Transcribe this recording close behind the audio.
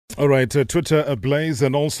All right, Twitter ablaze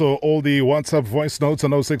and also all the WhatsApp voice notes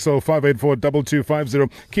on 060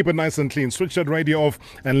 Keep it nice and clean. Switch that radio off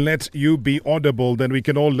and let you be audible. Then we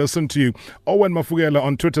can all listen to you. Owen Mafugela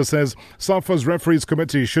on Twitter says SAFA's referees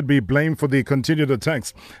committee should be blamed for the continued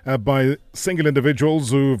attacks by single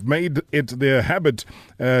individuals who've made it their habit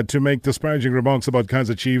to make disparaging remarks about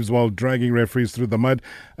Kaizer Chiefs while dragging referees through the mud.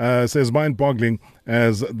 Says mind-boggling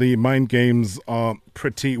as the mind games are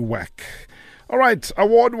pretty whack. All right,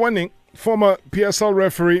 award-winning former PSL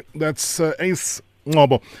referee, that's Ace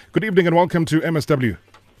Ncobo. Good evening and welcome to MSW.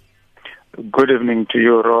 Good evening to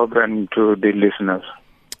you, Rob, and to the listeners.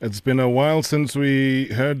 It's been a while since we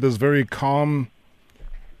heard this very calm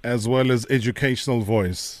as well as educational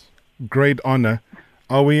voice. Great honor.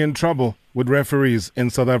 Are we in trouble with referees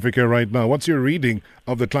in South Africa right now? What's your reading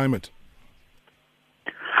of the climate?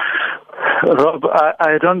 Rob,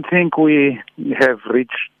 I don't think we have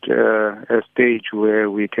reached a stage where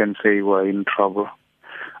we can say we're in trouble.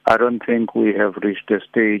 I don't think we have reached a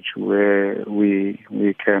stage where we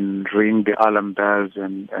can ring the alarm bells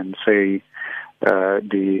and say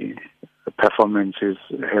the performances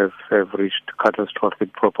have reached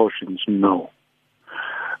catastrophic proportions. No.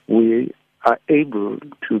 We are able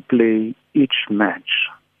to play each match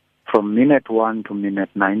from minute 1 to minute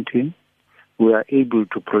 90. We are able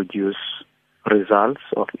to produce results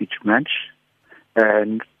of each match,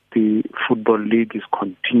 and the Football League is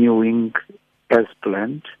continuing as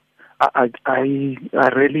planned. I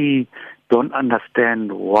really don't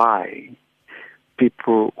understand why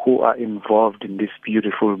people who are involved in this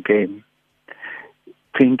beautiful game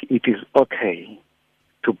think it is okay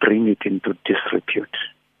to bring it into disrepute.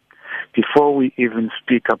 Before we even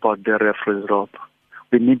speak about the referees, Rob,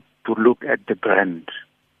 we need to look at the brand.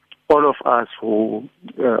 All of us who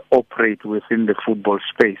operate within the football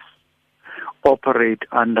space operate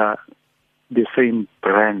under the same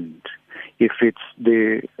brand. If it's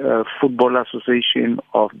the Football Association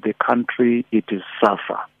of the country, it is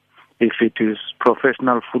SAFA. If it is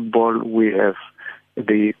professional football, we have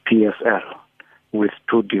the PSL with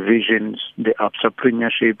 2 divisions, the ABSA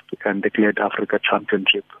Premiership and the Glad Africa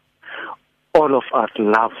Championship. All of us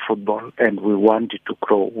love football and we want it to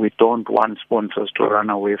grow. We don't want sponsors to run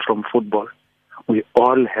away from football. We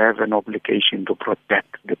all have an obligation to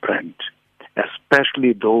protect the brand,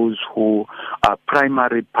 especially those who are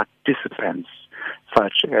primary participants,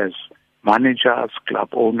 such as managers, club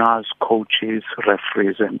owners, coaches,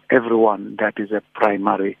 referees, and everyone that is a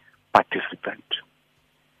primary participant.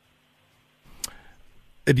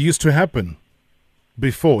 It used to happen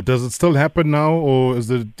before. Does it still happen now, or is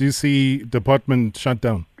the DC department shut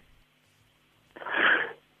down?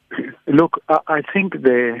 Look, I think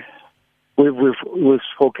we've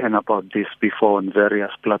spoken about this before on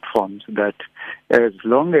various platforms, that as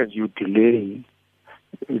long as you delay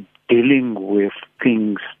dealing with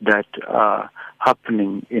things that are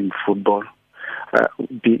happening in football,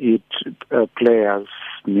 be it players'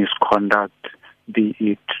 misconduct, be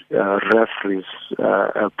it referees'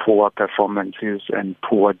 poor performances and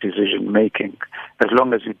poor decision-making, as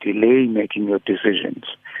long as you delay making your decisions,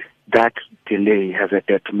 that delay has a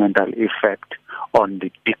detrimental effect on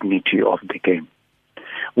the dignity of the game.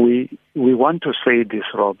 We want to say this,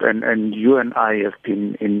 Rob, and you and I have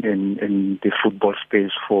been in the football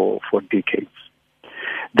space for decades.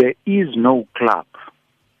 There is no club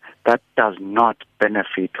that does not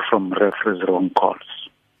benefit from referees' wrong calls.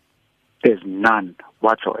 There's none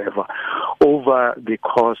whatsoever over the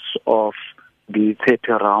course of the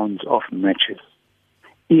 30 rounds of matches.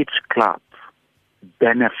 Each club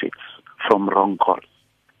benefits from wrong calls.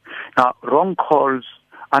 Now, wrong calls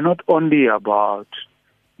are not only about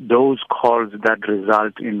those calls that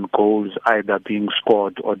result in goals either being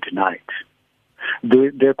scored or denied.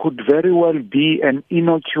 There could very well be an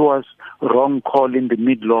innocuous wrong call in the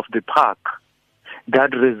middle of the park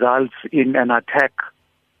that results in an attack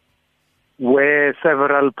where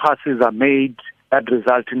several passes are made that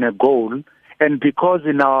result in a goal, and because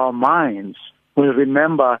in our minds we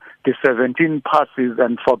remember the 17 passes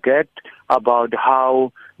and forget about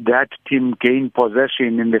how that team gained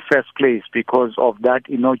possession in the first place because of that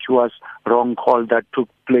innocuous wrong call that took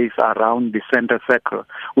place around the center circle.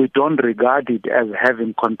 We don't regard it as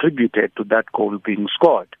having contributed to that goal being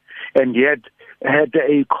scored. And yet, had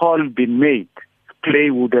a call been made, play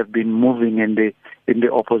would have been moving in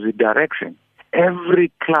the opposite direction.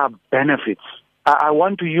 Every club benefits. I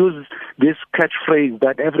want to use this catchphrase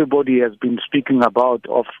that everybody has been speaking about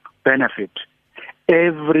of benefit.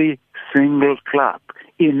 Every single club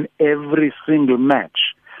in every single match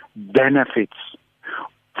benefits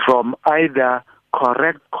from either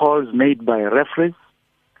correct calls made by referees,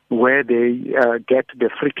 where they get the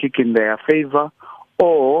free kick in their favor,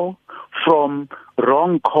 or from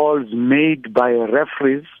wrong calls made by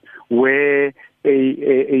referees where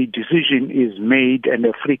a decision is made and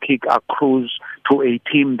a free kick accrues to a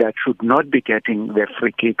team that should not be getting the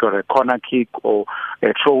free kick or a corner kick or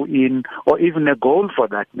a throw-in or even a goal for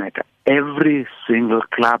that matter. Every single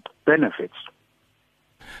club benefits.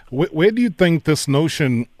 Where do you think this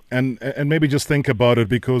notion, and maybe just think about it,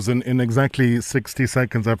 because in exactly 60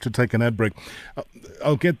 seconds I have to take an ad break.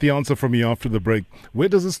 I'll get the answer from you after the break. Where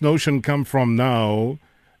does this notion come from now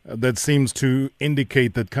that seems to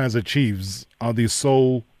indicate that Kaizer Chiefs are the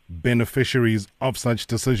sole beneficiaries of such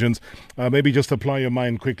decisions? Maybe just apply your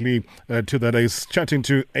mind quickly to that, Ace. Chatting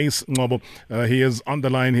to Ace Ncobo. He is on the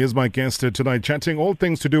line. He is my guest tonight, chatting all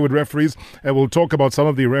things to do with referees. We'll talk about some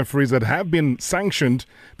of the referees that have been sanctioned,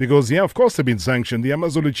 because, yeah, of course they've been sanctioned. The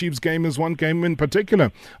AmaZulu Chiefs game is one game in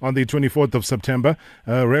particular on the 24th of September.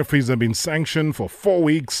 Referees have been sanctioned for 4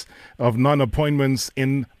 weeks of non-appointments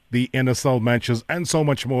in the NSL matches, and so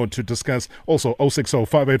much more to discuss. Also,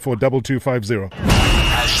 060-584-2250.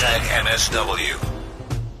 #NSW.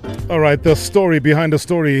 All right, the story behind the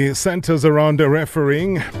story centers around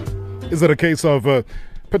refereeing. Is it a case of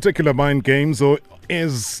particular mind games, or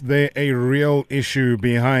is there a real issue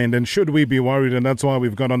behind? And should we be worried? And that's why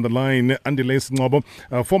we've got on the line Ace Ncobo,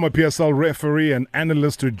 a former PSL referee and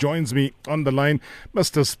analyst, who joins me on the line.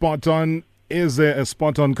 Mr. Spot On, is there a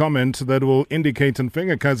spot-on comment that will indicate and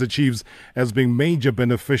finger Kaizer Chiefs as being major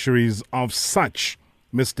beneficiaries of such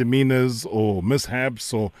misdemeanors or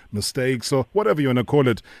mishaps or mistakes or whatever you want to call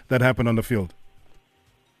it that happen on the field?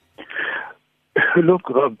 Look,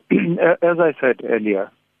 Rob, as I said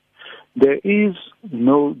earlier, there is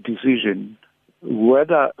no decision,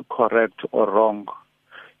 whether correct or wrong,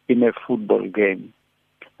 in a football game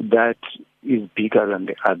that is bigger than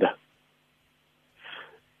the other.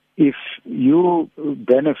 If you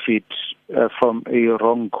benefit from a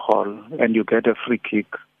wrong call and you get a free kick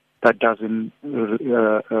that doesn't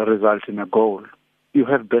result in a goal, you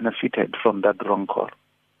have benefited from that wrong call.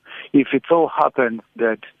 If it so happens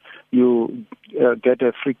that you get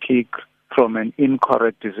a free kick from an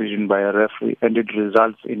incorrect decision by a referee and it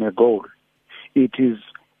results in a goal, it is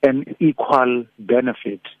an equal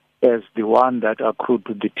benefit as the one that accrued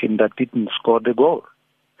to the team that didn't score the goal.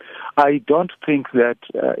 I don't think that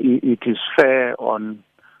it is fair on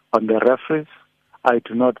the referees. I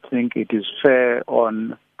do not think it is fair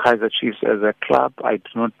on Kaizer Chiefs as a club. I do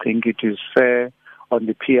not think it is fair on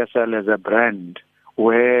the PSL as a brand,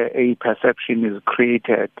 where a perception is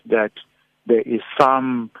created that there is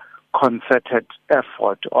some concerted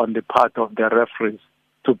effort on the part of the referees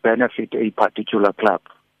to benefit a particular club.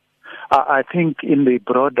 I think in the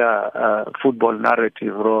broader football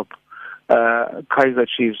narrative, Rob, Kaizer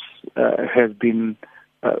Chiefs has been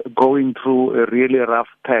going through a really rough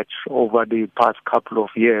patch over the past couple of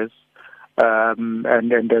years, and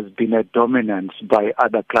there's been a dominance by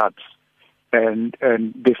other clubs. And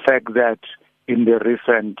the fact that in the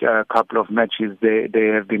recent couple of matches they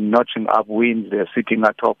have been notching up wins, they're sitting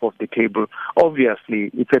atop of the table. Obviously,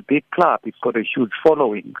 it's a big club. It's got a huge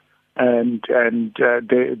following. And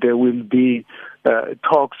there will be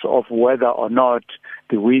talks of whether or not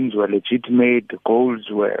the wins were legitimate, the goals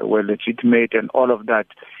were legitimate, and all of that.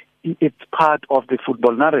 It's part of the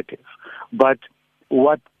football narrative. But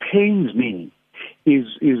what pains me is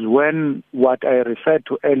when what I referred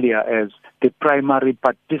to earlier as the primary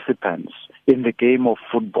participants in the game of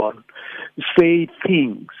football say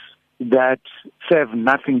things that serve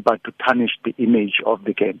nothing but to tarnish the image of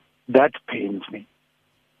the game. That pains me.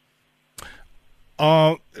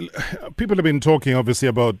 People have been talking, obviously,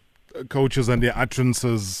 about coaches and their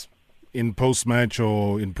utterances in post-match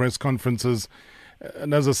or in press conferences.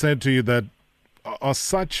 And as I said to you, that are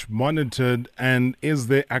such monitored, and is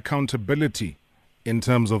there accountability in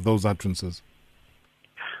terms of those utterances?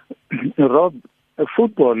 Rob,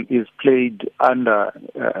 football is played under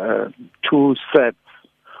two sets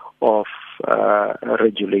of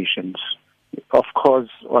regulations. Of course,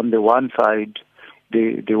 on the one side,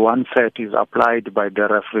 the one set is applied by the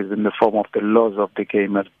referees in the form of the laws of the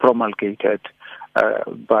game as promulgated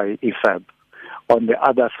by IFAB. On the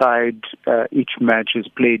other side, each match is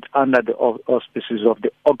played under the auspices of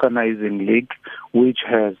the organizing league, which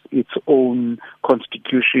has its own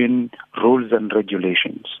constitution, rules and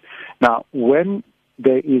regulations. Now, when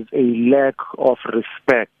there is a lack of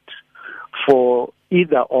respect for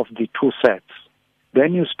either of the two sets,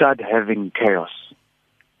 then you start having chaos.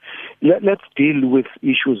 Let's deal with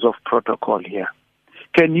issues of protocol here.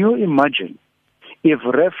 Can you imagine if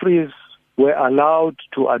referees were allowed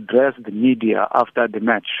to address the media after the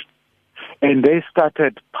match and they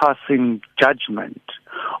started passing judgment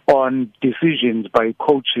on decisions by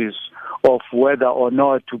coaches of whether or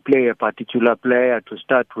not to play a particular player to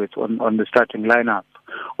start with on the starting lineup,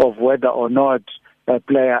 of whether or not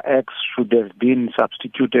player X should have been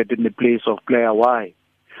substituted in the place of player Y.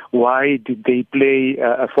 Why did they play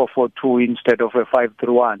a 4-4-2 instead of a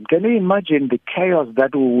 5-3-1? Can you imagine the chaos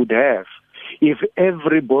that we would have if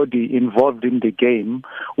everybody involved in the game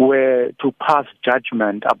were to pass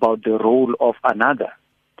judgment about the role of another?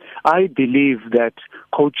 I believe that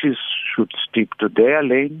coaches should stick to their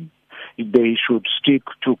lane, they should stick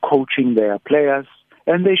to coaching their players,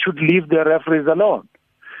 and they should leave the referees alone.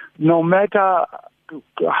 No matter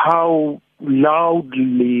how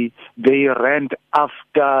loudly they rant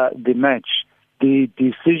after the match, the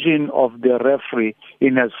decision of the referee,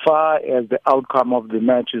 in as far as the outcome of the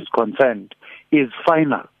match is concerned, is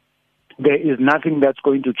final. There is nothing that's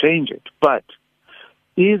going to change it. But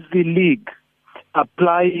is the league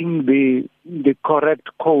applying the correct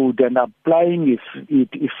code and applying it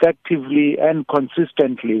effectively and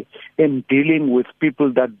consistently in dealing with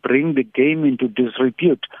people that bring the game into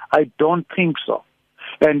disrepute? I don't think so.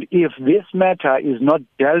 And if this matter is not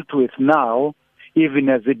dealt with now, even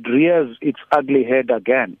as it rears its ugly head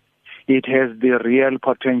again, it has the real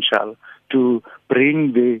potential to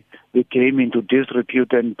bring the game into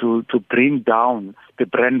disrepute and to bring down the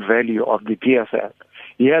brand value of the PSL.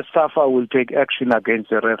 Yes, SAFA will take action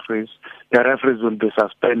against the referees. The referees will be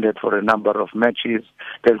suspended for a number of matches.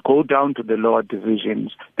 They'll go down to the lower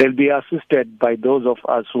divisions. They'll be assisted by those of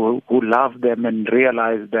us who love them and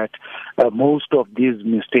realize that most of these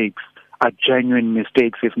mistakes are genuine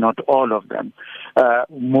mistakes, if not all of them,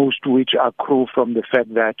 most which accrue from the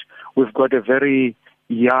fact that we've got a very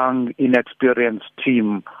young, inexperienced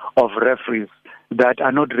team of referees that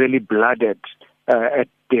are not really blooded at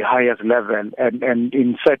the highest level, and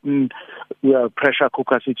in certain pressure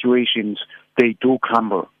cooker situations, they do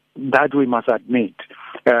crumble. That we must admit.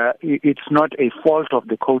 It's not a fault of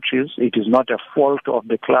the coaches. It is not a fault of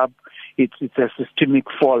the club. It's a systemic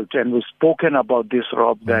fault. And we've spoken about this,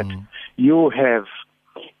 Rob, that you have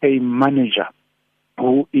a manager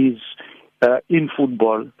who is in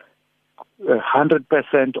football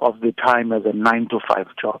 100% of the time as a 9-to-5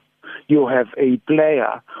 job. You have a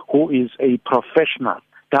player who is a professional,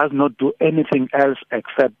 does not do anything else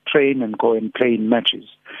except train and go and play in matches.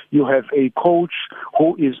 You have a coach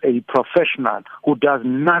who is a professional, who does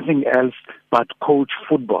nothing else but coach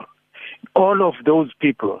football. All of those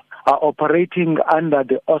people are operating under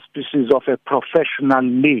the auspices of a professional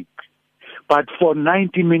league. But for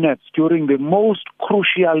 90 minutes during the most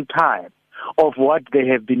crucial time of what they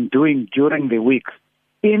have been doing during the week,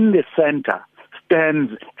 in the center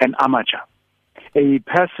stands an amateur, a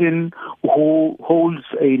person who holds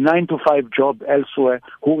a 9-to-5 job elsewhere,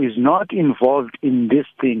 who is not involved in this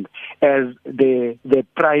thing as the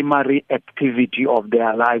primary activity of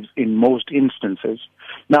their lives in most instances.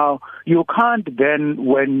 Now, you can't then,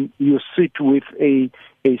 when you sit with a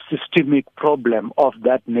systemic problem of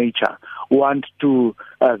that nature, want to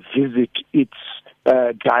visit its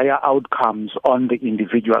dire outcomes on the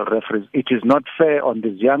individual referees. It is not fair on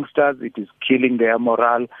these youngsters. It is killing their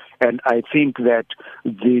morale. And I think that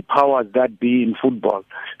the powers that be in football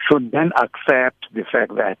should then accept the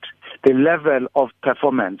fact that the level of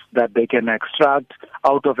performance that they can extract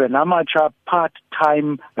out of an amateur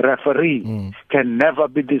part-time referee can never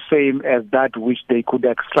be the same as that which they could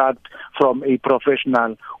extract from a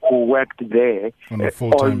professional who worked there on a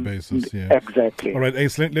full-time basis. Yeah, exactly. All right,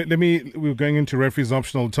 Ace. Let me. We're going into referees'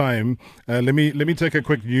 optional time. Let me take a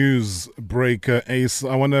quick news break, Ace.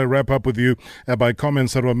 I want to wrap up with you by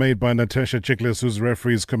comments that were made by Natasha Chiklis, who's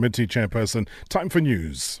referees committee chairperson. Time for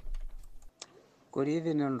news. Good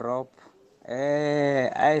evening, Rob.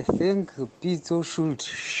 I think Pito should.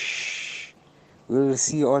 We'll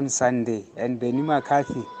see on Sunday. And Benny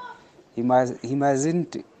McCarthy, he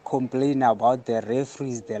mustn't complain about the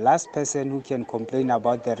referees. The last person who can complain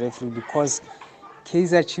about the referee, because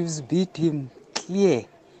Kaizer Chiefs beat him clear.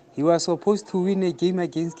 He was supposed to win a game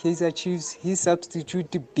against Kaizer Chiefs. His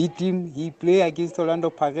substitute beat him. He played against Orlando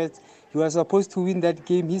Pirates. He was supposed to win that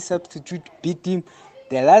game. His substitute beat him.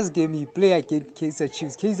 The last game he played against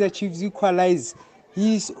Kaizer Chiefs equalized.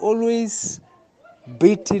 He's always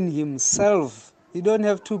beating himself. You don't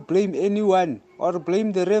have to blame anyone or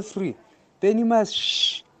blame the referee. Then he must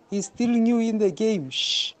shh. He's still new in the game.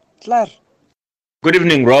 Shh. Klar. Good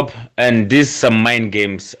evening, Rob. And these some mind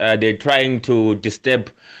games. They're trying to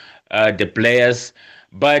disturb the players.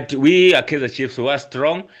 But we are Kaizer Chiefs who are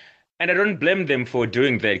strong. And I don't blame them for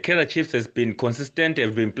doing that. Kaizer Chiefs has been consistent.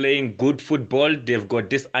 They've been playing good football. They've got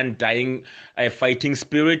this undying fighting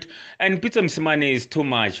spirit. And Peter Msimane is too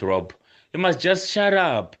much, Rob. You must just shut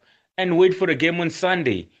up and wait for the game on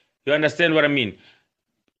Sunday. You understand what I mean?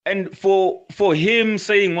 And for him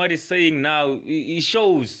saying what he's saying now, he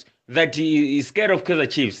shows that he is scared of Kaizer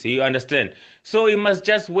Chiefs. You understand? So he must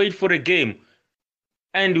just wait for the game.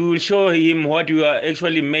 And we will show him what we are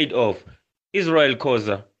actually made of. Israel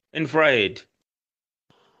Koza in Fried.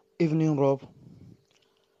 Evening, Rob.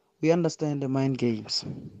 We understand the mind games,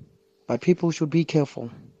 but people should be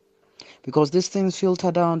careful because these things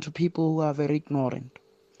filter down to people who are very ignorant.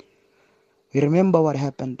 We remember what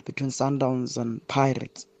happened between Sundowns and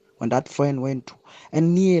Pirates when that friend went to,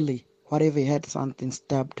 and nearly whatever he had something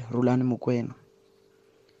stabbed Rulani Mukwena.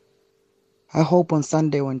 I hope on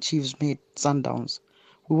Sunday when Chiefs meet Sundowns,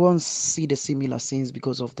 we won't see the similar scenes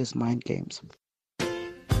because of these mind games.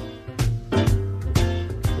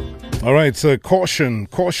 All right, so caution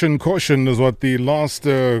is what the last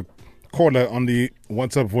caller on the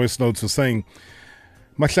WhatsApp voice notes was saying.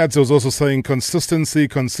 Mahlatse was also saying consistency.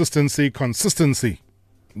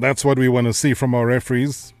 That's what we want to see from our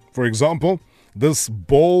referees. For example, this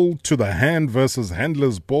ball to the hand versus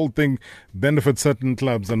handless ball thing benefits certain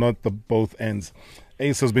clubs and not the both ends.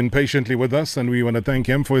 Ace has been patiently with us, and we want to thank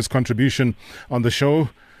him for his contribution on the show.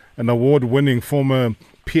 An award-winning former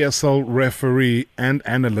PSL referee and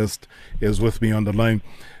analyst is with me on the line.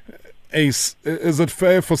 Ace, is it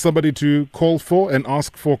fair for somebody to call for and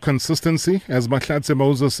ask for consistency, as Mahlatse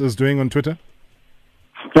Moses is doing on Twitter?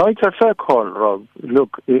 No, it's a fair call, Rob.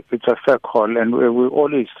 Look, it's a fair call, and we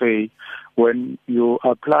always say when you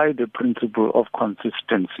apply the principle of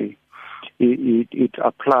consistency, it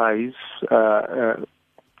applies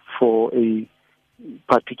for a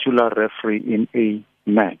particular referee in a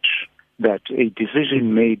match, that a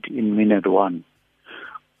decision made in minute 1,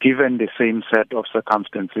 given the same set of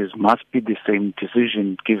circumstances, must be the same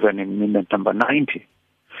decision given in minute number 90.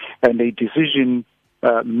 And a decision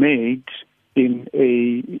made in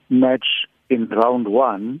a match in round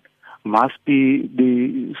 1 must be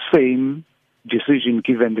the same decision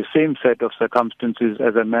given the same set of circumstances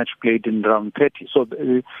as a match played in round 30. So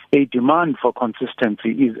a demand for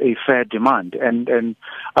consistency is a fair demand. And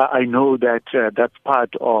I know that that's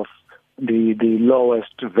part of the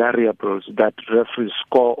lowest variables that referees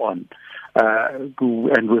score on.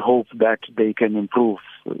 And we hope that they can improve,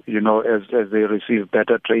 as they receive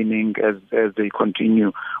better training, as they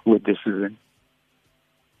continue with the season.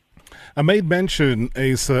 I made mention,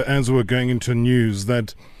 Asa, as we're going into news,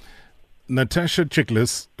 that Natasha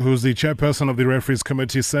Chiklis, who's the chairperson of the referees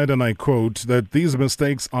committee, said, and I quote, that these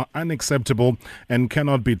mistakes are unacceptable and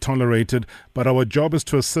cannot be tolerated, but our job is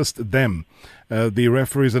to assist them, the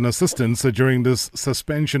referees and assistants, during this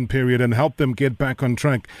suspension period and help them get back on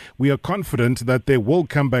track. We are confident that they will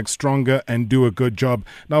come back stronger and do a good job.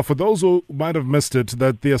 Now, for those who might have missed it,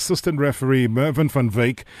 that the assistant referee, Mervyn van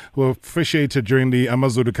Wyk, who officiated during the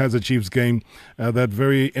AmaZulu Kaizer Chiefs game, that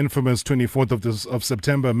very infamous 24th of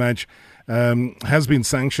September match, has been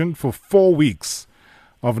sanctioned for 4 weeks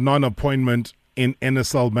of non-appointment in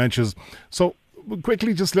NSL matches. So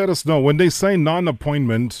quickly, just let us know, when they say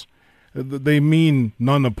non-appointment, they mean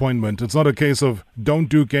non-appointment. It's not a case of don't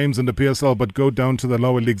do games in the PSL but go down to the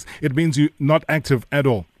lower leagues. It means you're not active at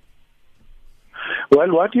all.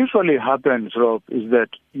 Well, what usually happens, Rob, is that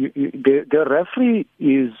the referee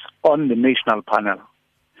is on the national panel,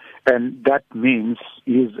 and that means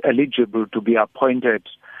he's eligible to be appointed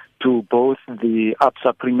to both the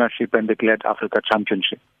ABSA Premiership and the Glad Africa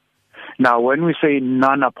Championship. Now, when we say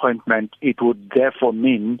non-appointment, it would therefore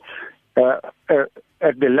mean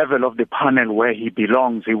at the level of the panel where he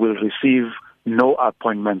belongs, he will receive no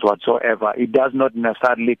appointment whatsoever. It does not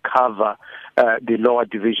necessarily cover the lower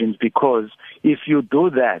divisions, because if you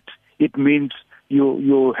do that, it means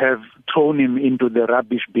you have thrown him into the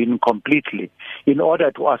rubbish bin completely. In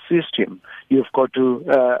order to assist him, you've got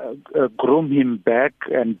to groom him back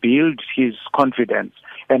and build his confidence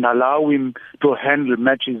and allow him to handle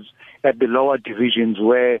matches at the lower divisions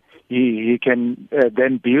where he can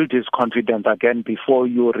then build his confidence again before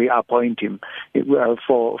you reappoint him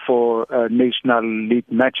for national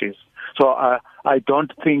league matches. So I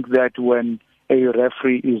don't think that when a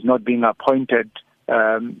referee is not being appointed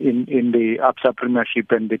in the ABSA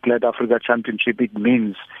Premiership and the Glad Africa Championship, it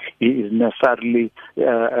means he is necessarily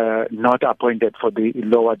not appointed for the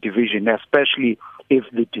lower division, especially if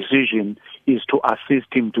the decision is to assist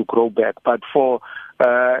him to grow back. But for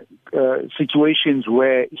situations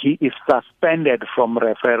where he is suspended from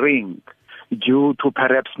refereeing due to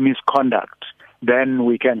perhaps misconduct, then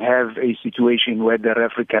we can have a situation where the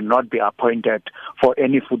referee cannot be appointed for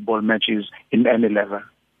any football matches in any level.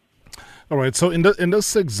 All right, so in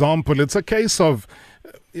this example, it's a case of,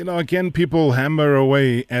 again, people hammer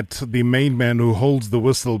away at the main man who holds the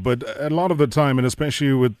whistle, but a lot of the time, and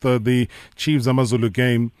especially with the Chiefs Amazulu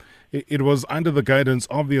game, it was under the guidance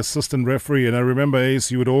of the assistant referee. And I remember, Ace,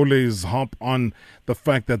 you would always hop on the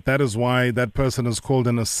fact that is why that person is called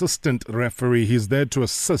an assistant referee. He's there to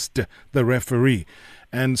assist the referee.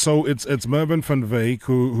 And so it's Mervyn van Wyk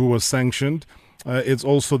who was sanctioned. It's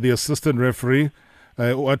also the assistant referee,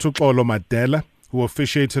 Atuxolo Madela, who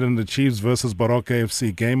officiated in the Chiefs versus Baroka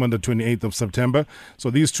FC game on the 28th of September. So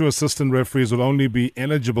these two assistant referees will only be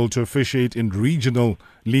eligible to officiate in regional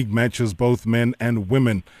league matches, both men and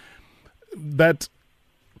women. That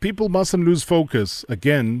people mustn't lose focus,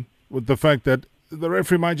 again, with the fact that the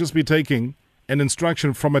referee might just be taking an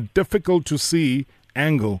instruction from a difficult-to-see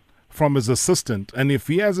angle from his assistant. And if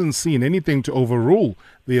he hasn't seen anything to overrule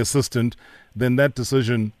the assistant, then that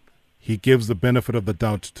decision, he gives the benefit of the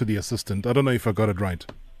doubt to the assistant. I don't know if I got it right.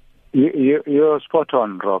 You're spot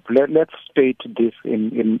on, Rob. Let's state this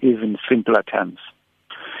in even simpler terms.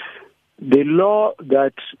 The law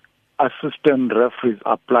that assistant referees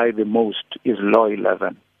apply the most is Law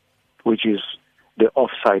 11, which is the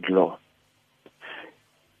offside law.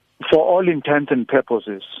 For all intents and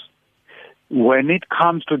purposes, when it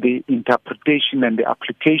comes to the interpretation and the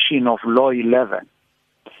application of Law 11,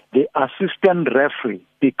 the assistant referee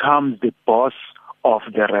becomes the boss of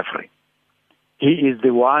the referee. He is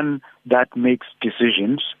the one that makes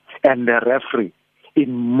decisions, and the referee,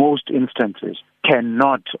 in most instances,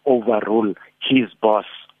 cannot overrule his boss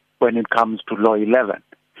when it comes to Law 11.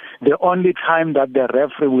 The only time that the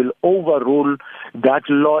referee will overrule that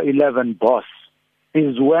Law 11 boss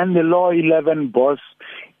is when the Law 11 boss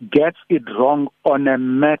gets it wrong on a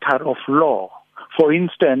matter of law. For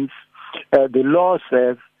instance, the law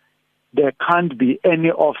says there can't be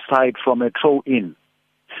any offside from a throw-in.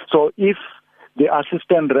 So if the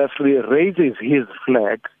assistant referee raises his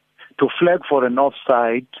flag to flag for an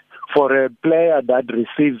offside for a player that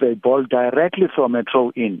receives a ball directly from a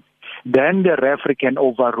throw-in, then the referee can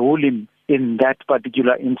overrule him in that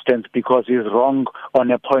particular instance because he's wrong on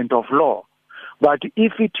a point of law. But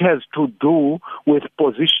if it has to do with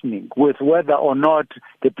positioning, with whether or not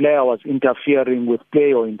the player was interfering with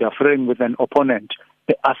play or interfering with an opponent,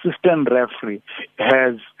 the assistant referee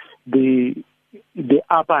has the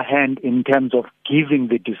upper hand in terms of giving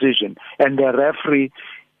the decision, and the referee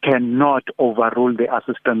cannot overrule the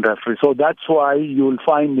assistant referee. So that's why you'll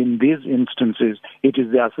find in these instances it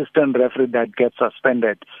is the assistant referee that gets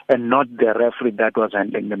suspended and not the referee that was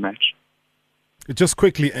handling the match. Just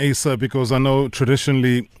quickly, Ace, because I know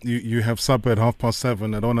traditionally you have supper at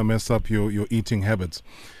 7:30. I don't want to mess up your eating habits.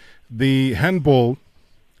 The handball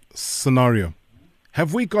scenario,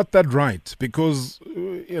 have we got that right? Because,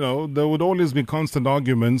 there would always be constant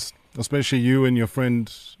arguments, especially you and your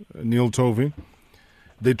friend Neil Tovey.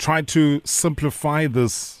 They try to simplify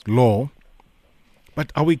this law,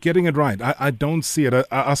 but are we getting it right? I don't see it.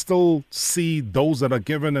 I still see those that are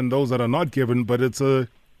given and those that are not given, but it's a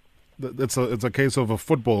case of a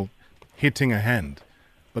football hitting a hand,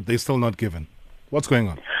 but they're still not given. What's going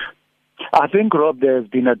on? I think, Rob, there's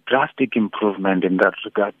been a drastic improvement in that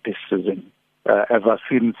regard this season, ever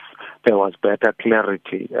since there was better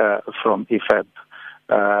clarity from IFAB,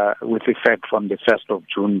 with effect from the 1st of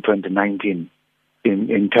June 2019.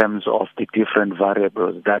 In terms of the different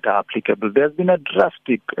variables that are applicable. There's been a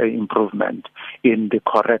drastic improvement in the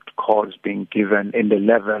correct calls being given in the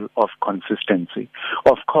level of consistency.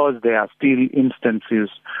 Of course, there are still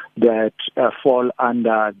instances that fall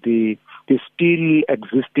under the still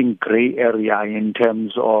existing gray area in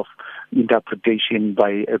terms of interpretation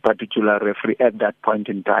by a particular referee at that point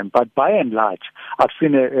in time. But by and large, I've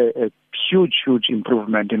seen a huge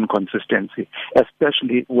improvement in consistency,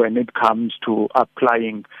 especially when it comes to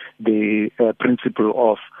applying the principle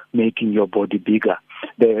of making your body bigger.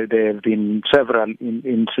 There have been several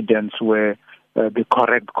incidents where the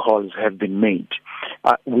correct calls have been made.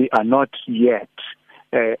 We are not yet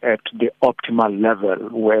at the optimal level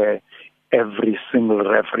where every single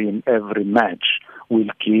referee in every match will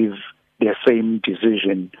give the same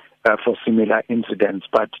decision for similar incidents,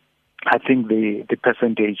 but I think the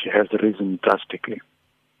percentage has risen drastically.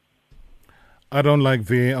 I don't like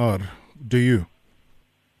VAR. Do you?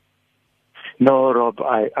 No, Rob,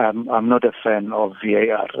 I'm not a fan of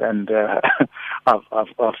VAR, and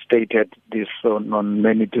I've stated this on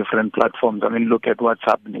many different platforms. I mean, look at what's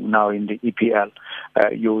happening now in the EPL.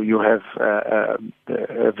 You have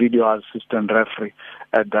a video assistant referee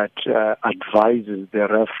that advises the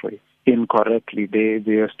referee incorrectly.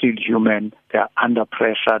 They are still human. They are under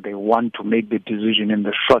pressure. They want to make the decision in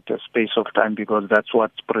the shortest space of time because that's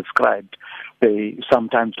what's prescribed. They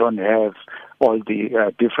sometimes don't have all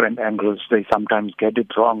the different angles. They sometimes get it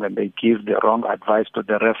wrong and they give the wrong advice to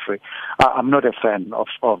the referee. I'm not a fan of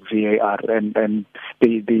VAR, and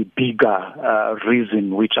the bigger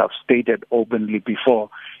reason, which I've stated openly before,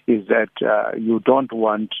 is that you don't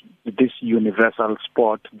want this universal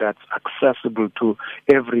sport that's accessible to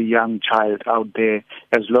every young child out there,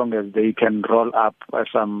 as long as they can roll up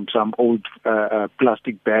some old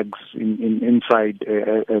plastic bags inside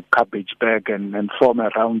a cabbage bag and form a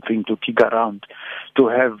round thing to kick around, to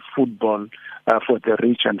have football for the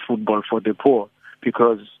rich and football for the poor.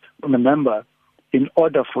 Because remember, in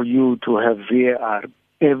order for you to have VAR,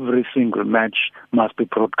 every single match must be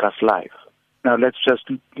broadcast live. Now let's just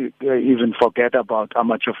even forget about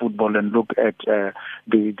amateur football and look at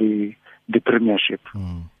the Premiership.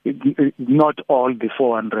 Not all the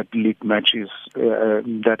 400 league matches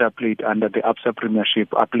that are played under the ABSA Premiership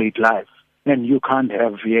are played live. And you can't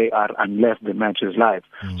have VAR unless the match is live.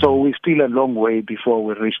 So we're still a long way before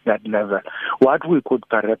we reach that level. What we could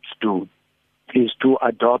perhaps do is to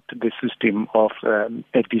adopt the system of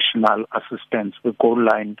additional assistants, the goal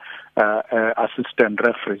line assistant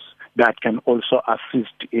referees that can also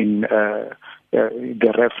assist in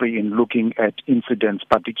the referee in looking at incidents,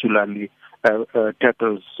 particularly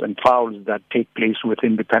tackles and fouls that take place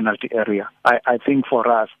within the penalty area. I think for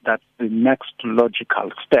us that's the next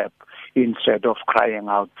logical step instead of crying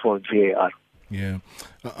out for VAR. Yeah,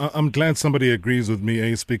 I'm glad somebody agrees with me,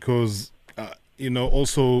 Ace, because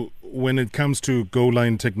also when it comes to goal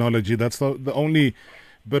line technology, that's the only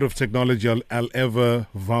bit of technology I'll ever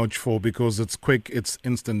vouch for, because it's quick, it's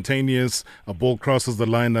instantaneous. A ball crosses the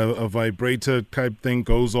line, a vibrator type thing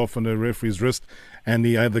goes off on the referee's wrist, and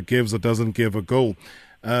he either gives or doesn't give a goal.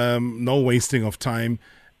 No wasting of time.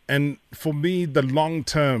 And for me, the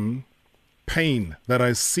long-term pain that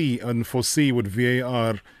I see and foresee with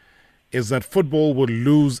VAR is that football will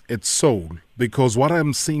lose its soul, because what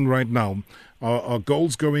I'm seeing right now are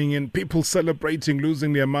goals going in, people celebrating,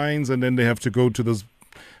 losing their minds, and then they have to go to this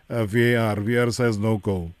VAR. VAR says no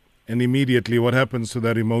goal. And immediately what happens to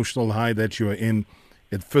that emotional high that you are in?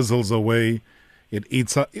 It fizzles away. It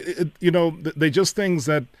eats up. They're just things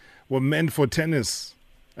that were meant for tennis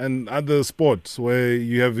and other sports where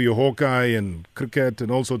you have your Hawkeye and cricket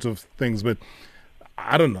and all sorts of things. But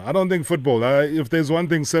I don't know. I don't think football, if there's one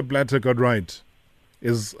thing Sepp Blatter got right,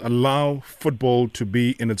 is allow football to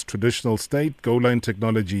be in its traditional state. Goal line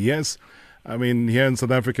technology, yes. I mean, here in South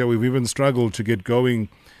Africa, we've even struggled to get going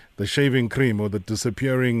the shaving cream or the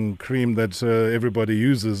disappearing cream that everybody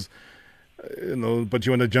uses. But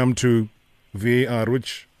you want to jump to VAR,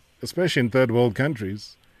 which, especially in third world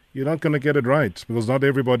countries, you're not going to get it right, because not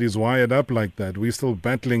everybody's wired up like that. We're still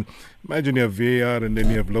battling. Imagine you have VAR and then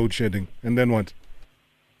you have load shedding. And then what?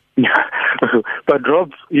 But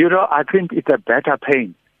Rob, I think it's a better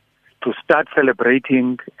pain to start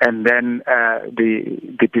celebrating and then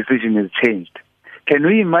the decision is changed. Can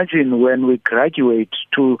we imagine when we graduate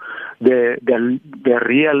to the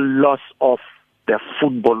real loss of the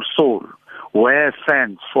football soul, where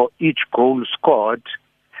fans for each goal scored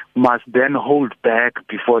must then hold back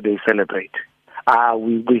before they celebrate?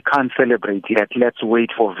 We can't celebrate yet. Let's wait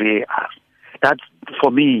for VAR. That,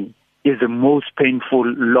 for me, is the most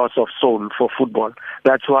painful loss of soul for football.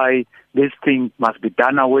 That's why this thing must be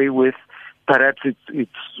done away with. Perhaps it's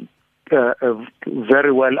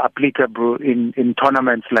very well applicable in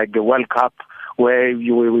tournaments like the World Cup, where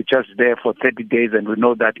you were just there for 30 days and we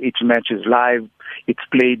know that each match is live. It's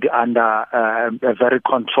played under a very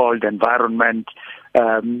controlled environment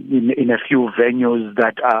in a few venues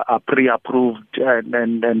that are pre-approved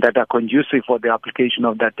and that are conducive for the application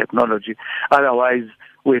of that technology. Otherwise,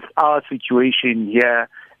 with our situation here,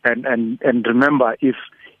 and remember, if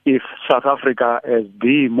South Africa, as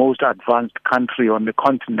the most advanced country on the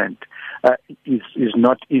continent, is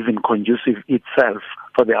not even conducive itself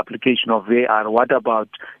for the application of VAR, what about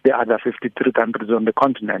the other 53 countries on the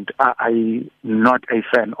continent? I'm not a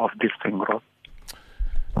fan of this thing, Rob.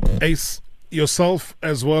 Ace, yourself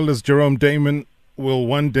as well as Jerome Damon will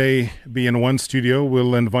one day be in one studio.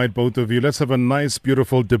 We'll invite both of you. Let's have a nice,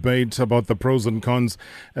 beautiful debate about the pros and cons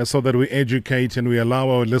so that we educate and we allow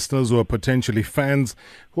our listeners who are potentially fans,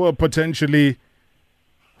 who are potentially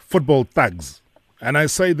football thugs. And I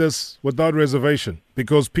say this without reservation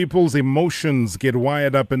because people's emotions get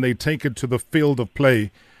wired up and they take it to the field of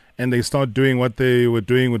play and they start doing what they were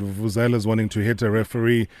doing with Vuzelas wanting to hit a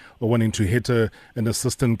referee or wanting to hit an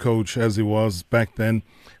assistant coach as he was back then.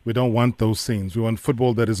 We don't want those scenes. We want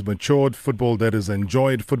football that is matured, football that is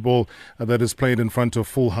enjoyed, football that is played in front of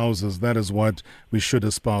full houses. That is what we should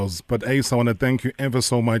espouse. But Ace, I want to thank you ever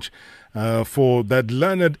so much for that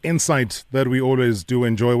learned insight that we always do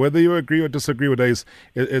enjoy. Whether you agree or disagree with Ace,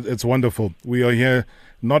 it's wonderful. We are here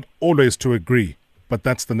not always to agree, but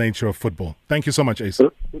that's the nature of football. Thank you so much, Ace.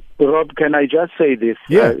 Rob, can I just say this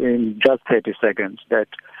in just 30 seconds? That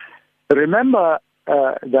remember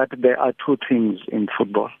that there are two things in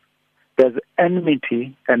football. There's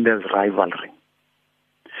enmity and there's rivalry.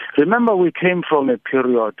 Remember, we came from a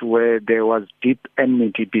period where there was deep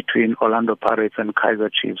enmity between Orlando Pirates and Kaizer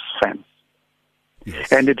Chiefs fans.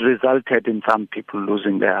 Yes. And it resulted in some people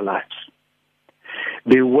losing their lives.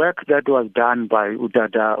 The work that was done by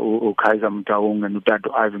Udada Kaizer Mutaung and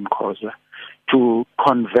Udada Ivan Khoza to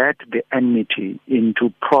convert the enmity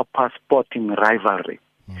into proper sporting rivalry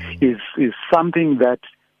is something that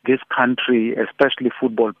this country, especially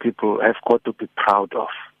football people, have got to be proud of.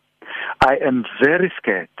 I am very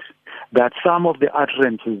scared that some of the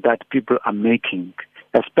utterances that people are making,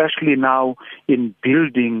 especially now in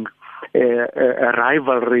building a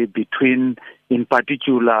rivalry between, in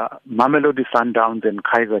particular, Mamelodi Sundowns and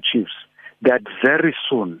Kaizer Chiefs, that very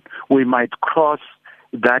soon we might cross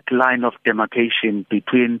that line of demarcation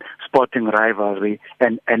between sporting rivalry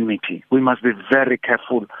and enmity. We must be very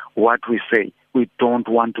careful what we say. We don't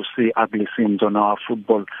want to see ugly scenes on our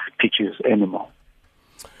football pitches anymore.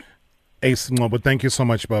 Ace Ncobo, thank you so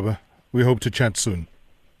much, Baba. We hope to chat soon.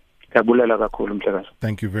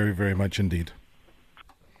 Thank you very, very much indeed.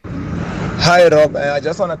 Hi, Rob. I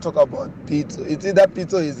just want to talk about Pito. It's either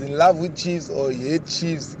Pito is in love with Chiefs or he hates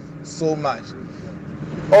Chiefs so much.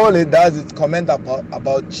 All he does is comment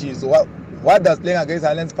about Chiefs. What does playing against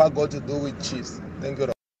Highlands Park got to do with Chiefs? Thank you,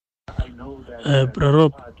 Rob.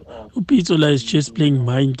 Rob, Upitsola is just playing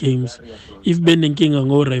mind games. If Ben Nking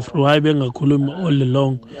go referee, why Ben all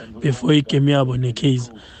along before he came here on the case,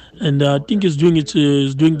 and I think he's doing it.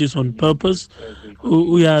 He's doing this on purpose.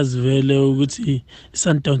 We has well, we see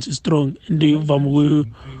Sundowns is strong, and the Vamu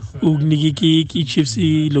Ugniki Chiefs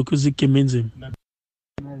Lokozi Kemenzim.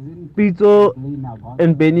 Pito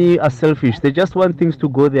and Benny are selfish. They just want things to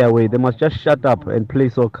go their way. They must just shut up and play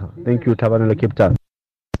soccer. Thank you, Tabanelo Cape Town.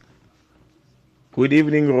 Good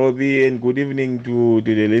evening, Robbie, and good evening to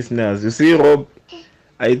the listeners. You see, Rob,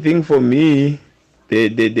 I think for me,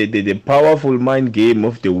 the powerful mind game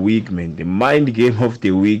of the week, man, the mind game of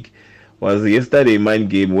the week was yesterday mind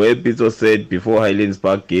game where Pito said before Highlands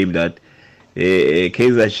Park game that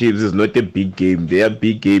Kaizer Chiefs is not a big game. Their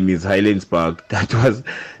big game is Highlands Park. That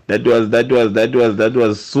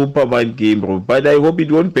was super mind game, bro. But I hope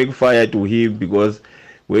it won't backfire to him, because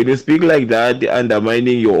when you speak like that,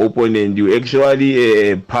 undermining your opponent, you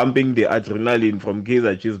actually pumping the adrenaline from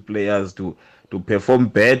Kaizer Chiefs players to perform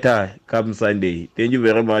better come Sunday. Thank you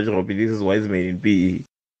very much, Robbie. This is Wiseman in PE.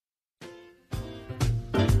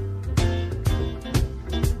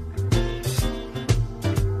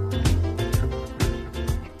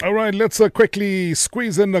 All right, let's quickly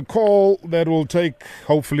squeeze in a call that will take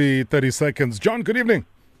hopefully 30 seconds. John, good evening.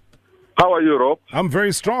 How are you, Rob? I'm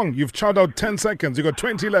very strong. You've chowed out 10 seconds. You got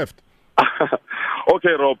 20 left. Okay,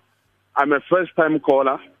 Rob. I'm a first-time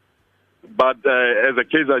caller, but as a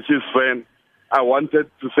Kaizer Chiefs fan, I wanted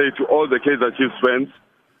to say to all the Kaizer Chiefs fans,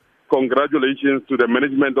 congratulations to the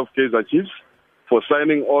management of Kaizer Chiefs for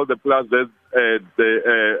signing all the players that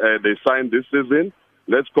they signed this season.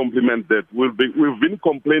 Let's compliment that. We've been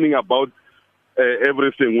complaining about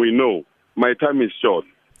everything we know. My time is short.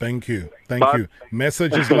 Thank you. Thank you.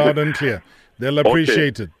 Message is loud and clear. They'll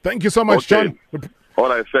appreciate it. Thank you so much, John. All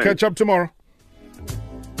right, thanks. Catch up tomorrow.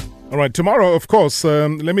 All right, tomorrow, of course,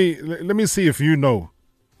 let me see if you know.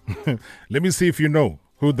 Let me see if you know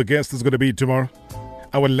who the guest is going to be tomorrow.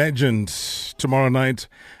 Our legend tomorrow night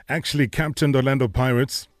actually captained Orlando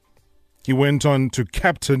Pirates. He went on to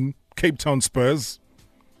captain Cape Town Spurs.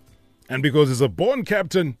 And because he's a born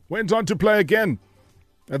captain, went on to play again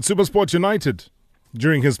at SuperSport United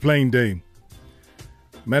during his playing day,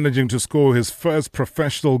 managing to score his first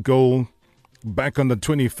professional goal back on the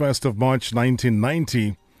 21st of March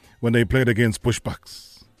 1990 when they played against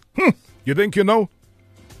Bushbucks. You think you know?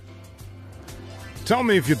 Tell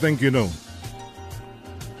me if you think you know.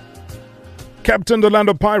 Captain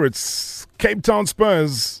Orlando Pirates, Cape Town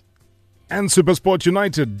Spurs, and SuperSport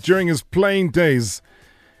United during his playing days.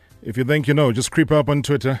 If you think you know, just creep up on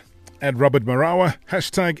Twitter at Robert Marawa,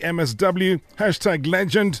 hashtag MSW, hashtag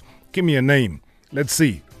legend. Give me a name. Let's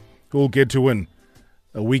see who will get to win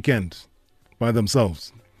a weekend by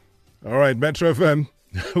themselves All right, Metro FM.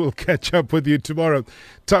 We'll catch up with you tomorrow. Ace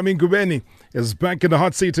Ncobo is back in the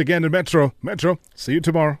hot seat again in Metro. Metro, see you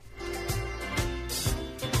tomorrow.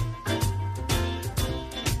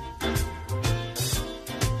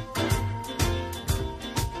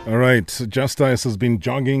 All right, Justice has been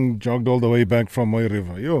jogged all the way back from Moy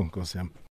River. Yo, Nkosiyam.